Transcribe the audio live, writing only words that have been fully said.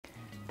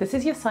This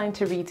is your sign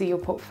to redo your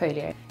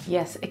portfolio.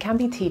 Yes, it can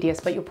be tedious,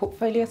 but your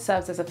portfolio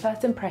serves as a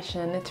first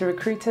impression to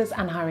recruiters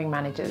and hiring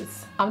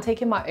managers. I'm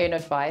taking my own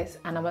advice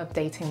and I'm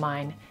updating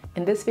mine.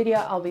 In this video,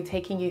 I'll be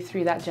taking you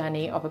through that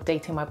journey of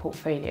updating my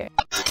portfolio.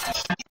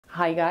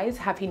 Hi guys,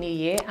 Happy New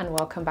Year and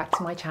welcome back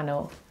to my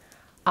channel.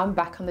 I'm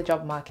back on the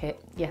job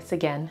market, yes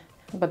again,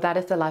 but that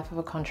is the life of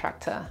a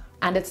contractor.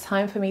 And it's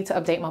time for me to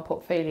update my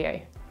portfolio.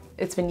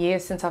 It's been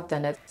years since I've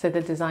done it, so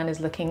the design is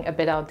looking a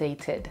bit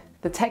outdated.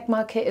 The tech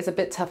market is a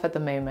bit tough at the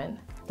moment.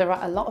 There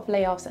are a lot of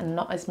layoffs and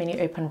not as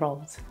many open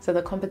roles, so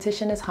the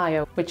competition is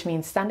higher, which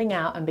means standing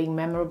out and being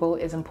memorable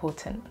is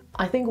important.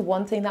 I think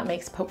one thing that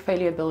makes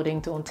portfolio building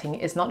daunting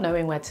is not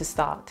knowing where to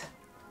start.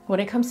 When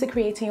it comes to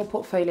creating your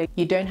portfolio,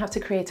 you don't have to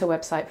create a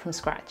website from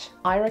scratch.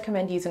 I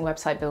recommend using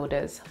website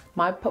builders.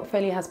 My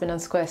portfolio has been on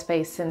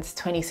Squarespace since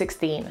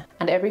 2016,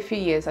 and every few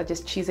years I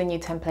just choose a new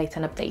template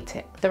and update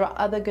it. There are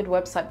other good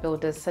website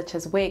builders such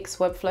as Wix,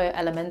 Webflow,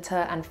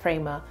 Elementor, and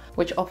Framer,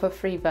 which offer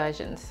free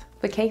versions.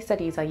 For case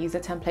studies, I use a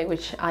template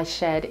which I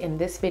shared in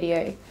this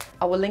video.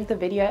 I will link the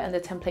video and the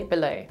template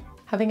below.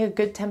 Having a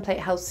good template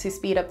helps to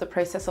speed up the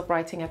process of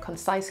writing a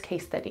concise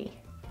case study.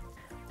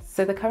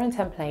 So the current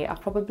template,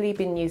 I've probably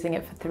been using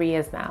it for 3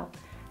 years now.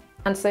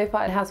 And so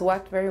far it has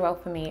worked very well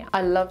for me.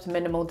 I loved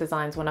minimal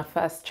designs when I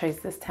first chose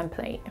this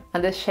template.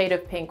 And this shade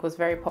of pink was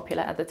very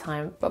popular at the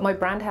time, but my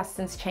brand has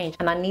since changed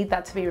and I need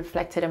that to be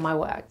reflected in my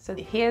work. So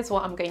here's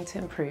what I'm going to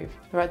improve.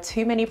 There are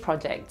too many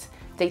projects,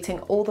 dating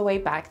all the way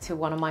back to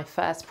one of my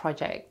first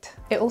projects.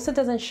 It also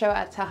doesn't show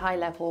at a high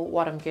level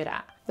what I'm good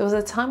at. There was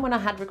a time when I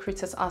had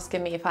recruiters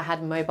asking me if I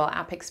had mobile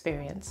app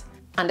experience.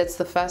 And it's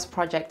the first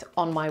project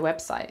on my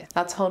website.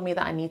 That told me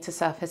that I need to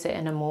surface it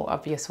in a more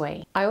obvious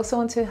way. I also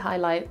want to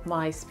highlight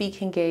my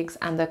speaking gigs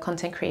and the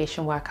content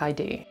creation work I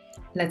do.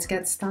 Let's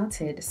get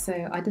started.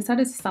 So I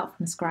decided to start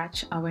from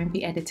scratch. I won't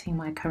be editing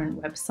my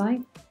current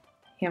website.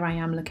 Here I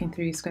am looking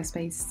through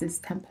Squarespace's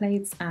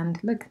templates and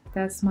look,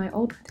 there's my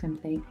old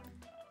template.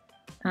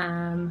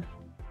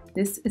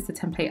 This is the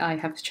template I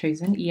have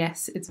chosen.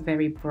 Yes, it's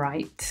very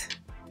bright.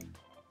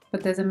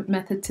 But there's a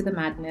method to the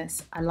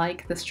madness. I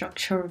like the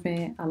structure of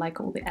it. I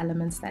like all the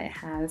elements that it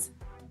has.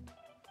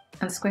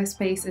 And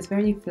Squarespace is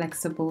very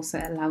flexible, so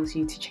it allows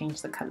you to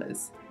change the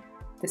colors.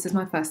 This is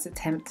my first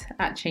attempt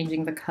at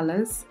changing the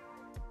colors.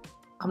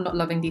 I'm not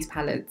loving these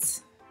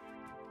palettes.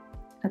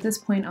 At this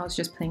point, I was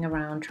just playing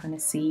around trying to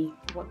see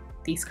what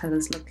these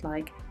colors looked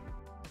like.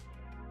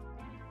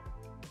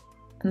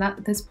 And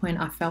at this point,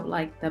 I felt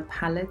like the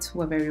palettes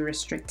were very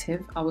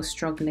restrictive. I was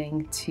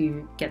struggling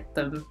to get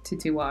them to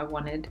do what I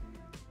wanted.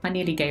 I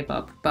nearly gave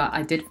up, but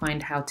I did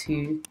find how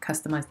to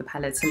customize the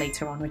palettes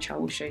later on, which I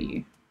will show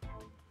you.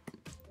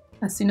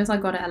 As soon as I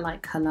got it a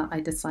light color, I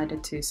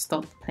decided to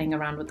stop playing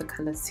around with the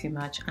colors too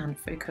much and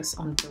focus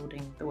on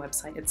building the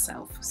website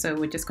itself. So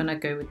we're just gonna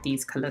go with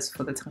these colors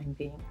for the time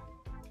being.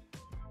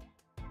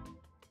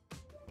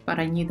 But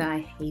I knew that I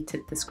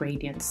hated this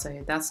gradient,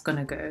 so that's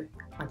gonna go.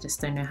 I just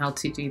don't know how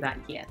to do that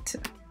yet.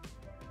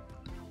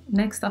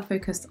 Next, I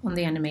focused on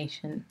the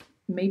animation.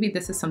 Maybe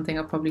this is something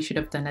I probably should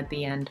have done at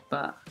the end,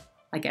 but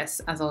I guess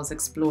as I was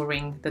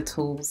exploring the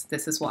tools,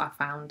 this is what I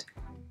found.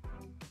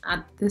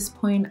 At this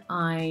point,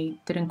 I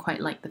didn't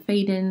quite like the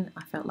fade in.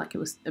 I felt like it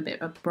was a bit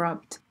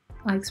abrupt.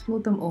 I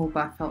explored them all,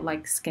 but I felt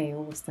like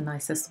scale was the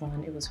nicest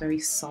one. It was very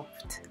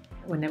soft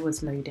when it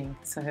was loading,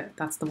 so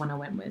that's the one I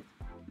went with.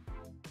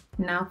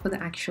 Now for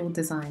the actual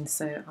design.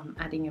 So I'm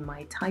adding in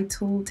my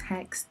title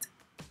text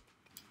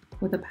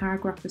with a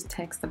paragraph of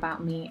text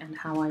about me and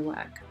how I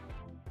work.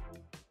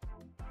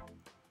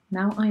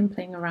 Now I'm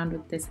playing around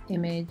with this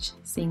image,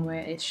 seeing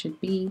where it should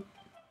be.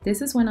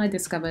 This is when I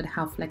discovered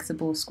how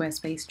flexible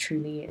Squarespace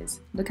truly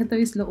is. Look at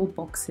those little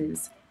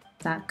boxes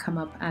that come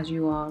up as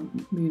you are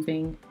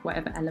moving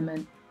whatever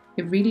element.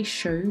 It really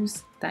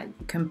shows that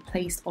you can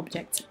place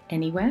objects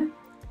anywhere.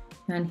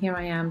 And here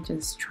I am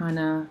just trying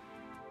to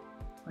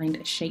find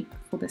a shape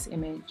for this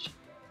image.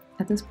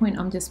 At this point,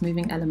 I'm just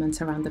moving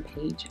elements around the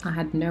page. I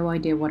had no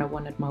idea what I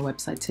wanted my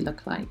website to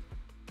look like.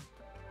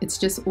 It's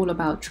just all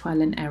about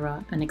trial and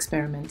error and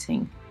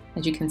experimenting.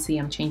 As you can see,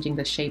 I'm changing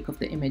the shape of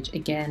the image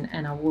again,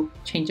 and I will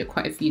change it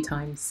quite a few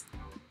times.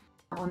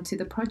 On to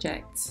the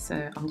projects.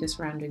 So I'm just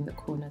rounding the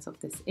corners of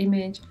this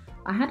image.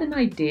 I had an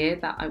idea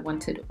that I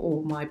wanted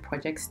all my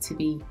projects to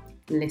be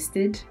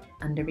listed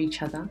under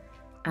each other,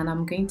 and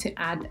I'm going to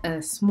add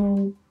a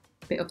small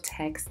bit of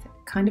text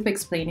kind of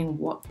explaining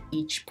what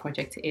each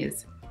project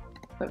is.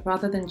 But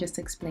rather than just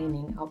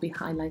explaining, I'll be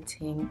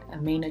highlighting a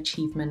main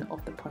achievement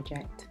of the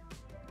project.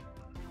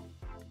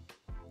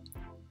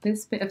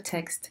 This bit of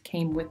text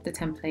came with the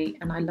template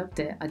and I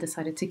loved it. I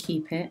decided to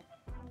keep it.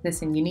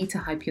 Listen, you need to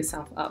hype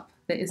yourself up.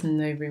 There is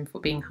no room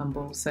for being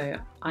humble, so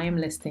I am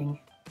listing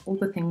all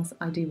the things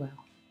I do well.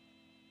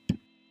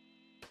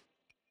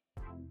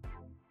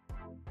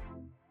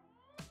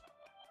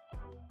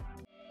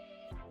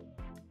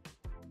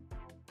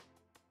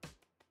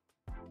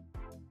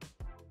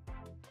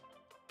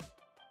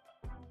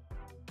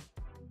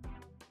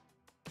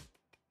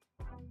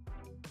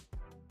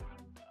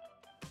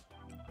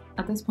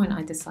 At this point,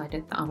 I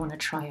decided that I want to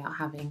try out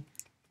having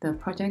the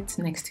projects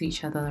next to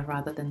each other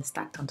rather than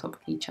stacked on top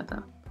of each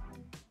other.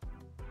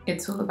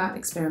 It's all about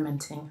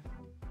experimenting.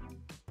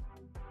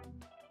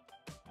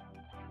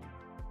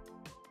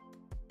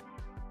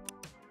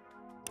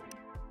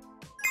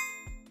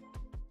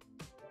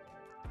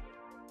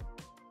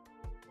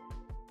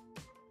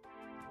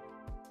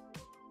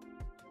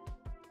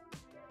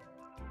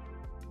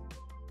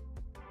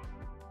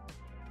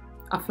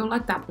 I feel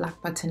like that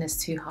black button is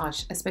too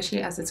harsh,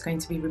 especially as it's going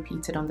to be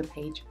repeated on the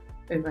page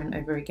over and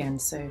over again,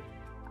 so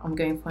I'm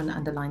going for an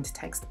underlined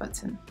text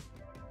button.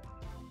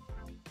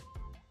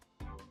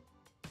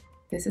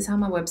 This is how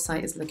my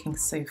website is looking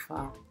so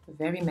far.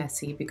 Very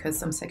messy because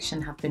some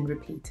sections have been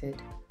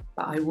repeated,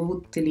 but I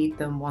will delete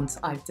them once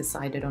I've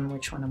decided on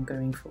which one I'm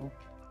going for.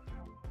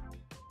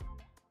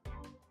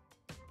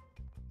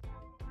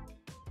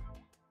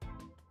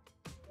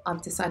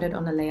 I've decided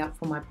on a layout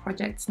for my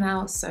projects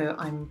now, so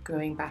I'm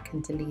going back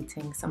and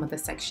deleting some of the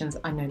sections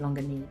I no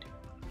longer need.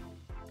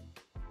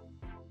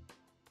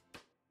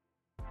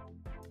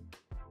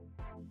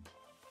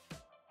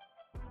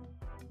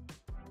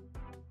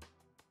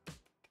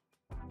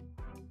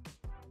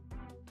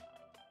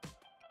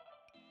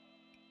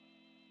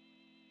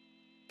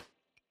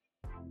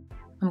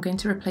 I'm going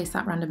to replace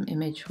that random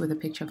image with a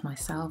picture of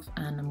myself,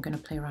 and I'm going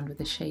to play around with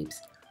the shapes.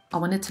 I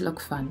want it to look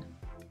fun.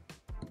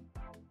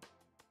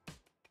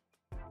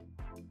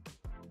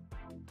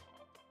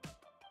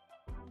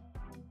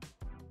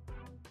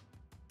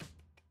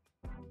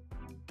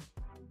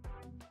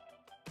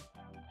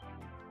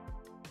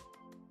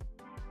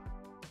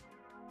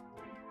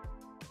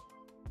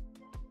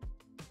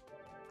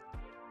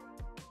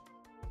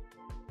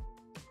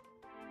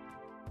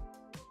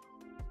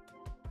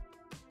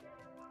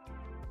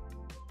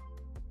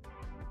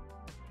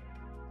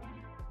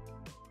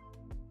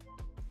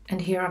 And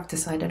here I've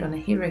decided on a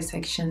hero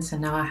section, so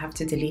now I have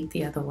to delete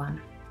the other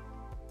one.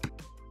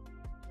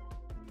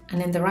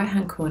 And in the right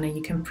hand corner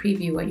you can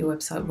preview what your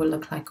website will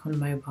look like on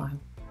mobile,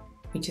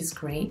 which is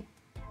great.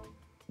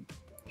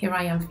 Here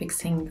I am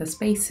fixing the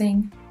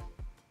spacing.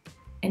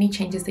 Any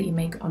changes that you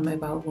make on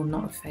mobile will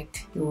not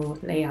affect your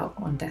layout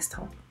on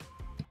desktop.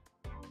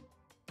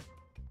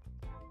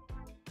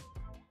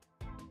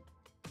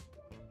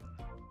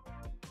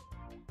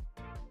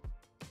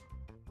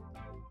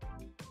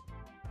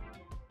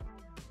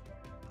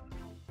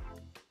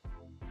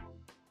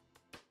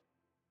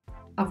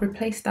 I've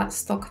replaced that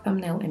stock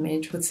thumbnail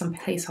image with some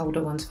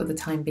placeholder ones for the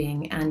time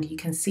being, and you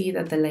can see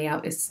that the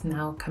layout is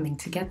now coming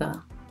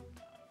together.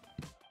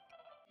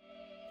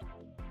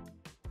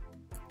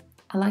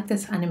 I like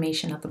this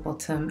animation at the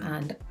bottom,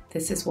 and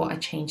this is what I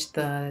changed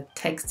the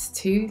text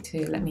to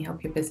let me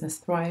help your business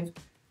thrive,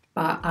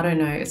 but I don't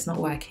know, it's not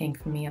working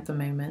for me at the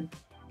moment.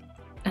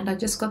 And I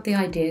just got the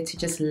idea to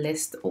just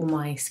list all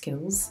my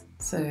skills.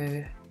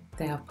 So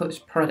there I've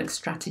put product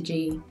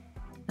strategy,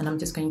 and I'm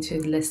just going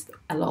to list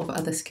a lot of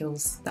other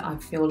skills that I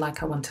feel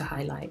like I want to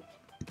highlight.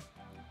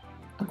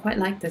 I quite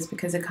like this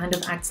because it kind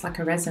of acts like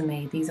a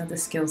resume. These are the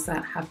skills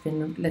that have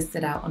been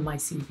listed out on my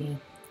CV.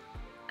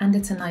 And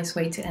it's a nice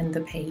way to end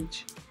the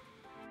page.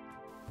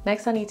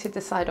 Next, I need to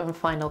decide on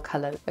final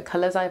colours. The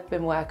colours I've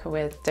been working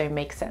with don't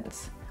make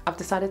sense. I've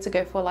decided to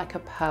go for like a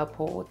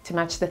purple to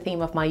match the theme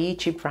of my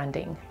YouTube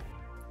branding.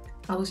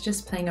 I was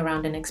just playing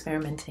around and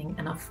experimenting,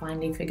 and I've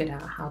finally figured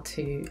out how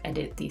to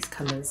edit these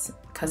colours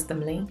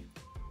customly.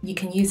 You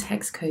can use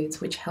hex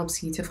codes, which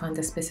helps you to find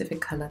a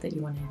specific colour that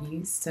you want to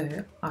use. So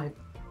I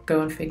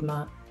go on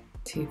Figma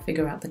to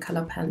figure out the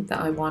colour palette that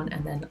I want,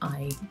 and then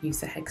I use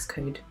the hex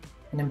code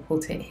and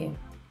import it here.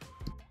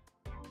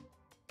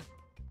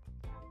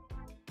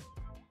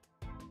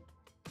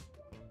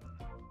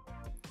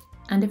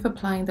 And if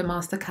applying the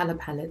master colour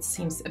palette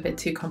seems a bit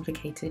too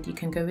complicated, you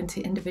can go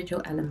into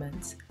individual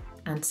elements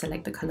and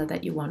select the colour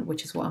that you want,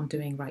 which is what I'm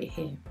doing right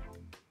here.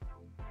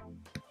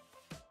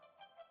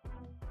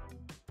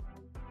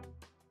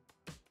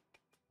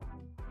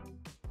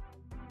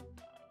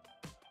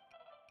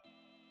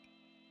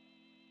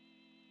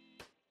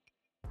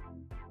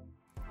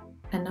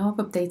 And now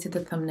I've updated the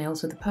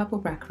thumbnails with a purple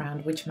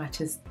background, which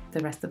matches the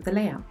rest of the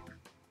layout.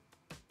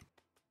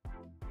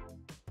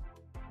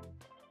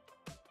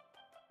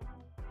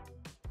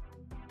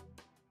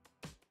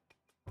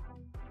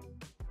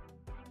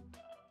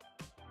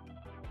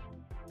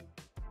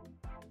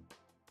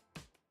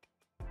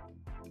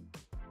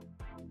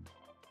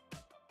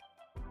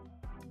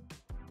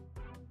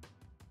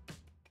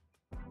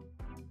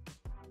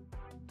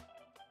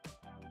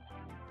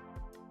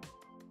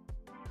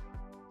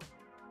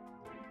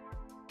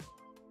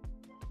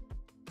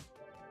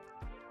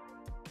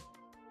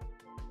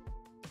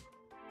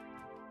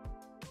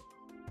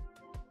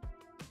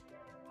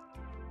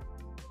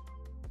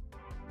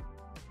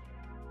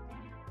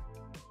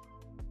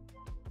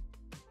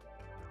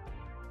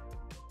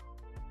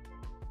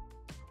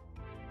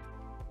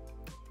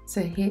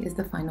 So here is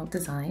the final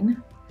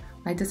design.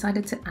 I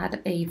decided to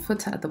add a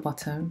footer at the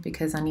bottom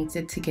because I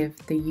needed to give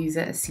the user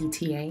a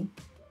CTA.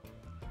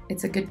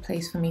 It's a good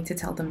place for me to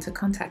tell them to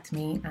contact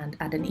me and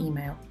add an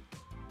email.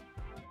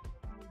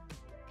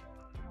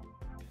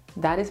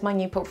 That is my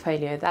new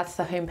portfolio. That's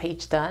the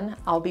homepage done.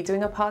 I'll be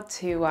doing a part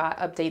 2 where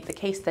I update the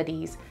case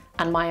studies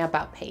and my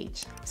about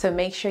page. So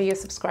make sure you're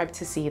subscribed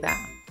to see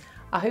that.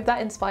 I hope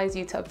that inspires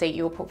you to update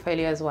your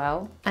portfolio as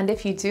well. And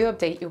if you do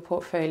update your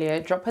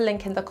portfolio, drop a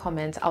link in the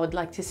comments. I would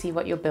like to see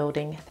what you're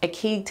building. A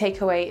key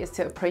takeaway is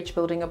to approach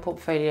building a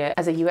portfolio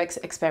as a UX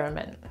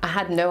experiment. I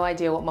had no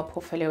idea what my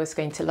portfolio was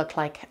going to look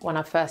like when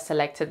I first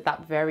selected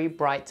that very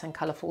bright and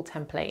colorful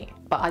template,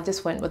 but I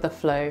just went with the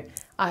flow.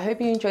 I hope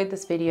you enjoyed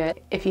this video.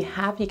 If you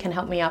have, you can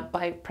help me out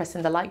by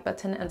pressing the like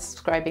button and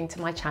subscribing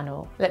to my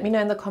channel. Let me know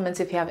in the comments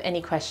if you have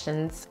any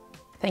questions.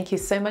 Thank you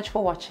so much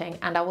for watching,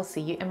 and I will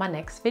see you in my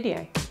next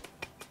video.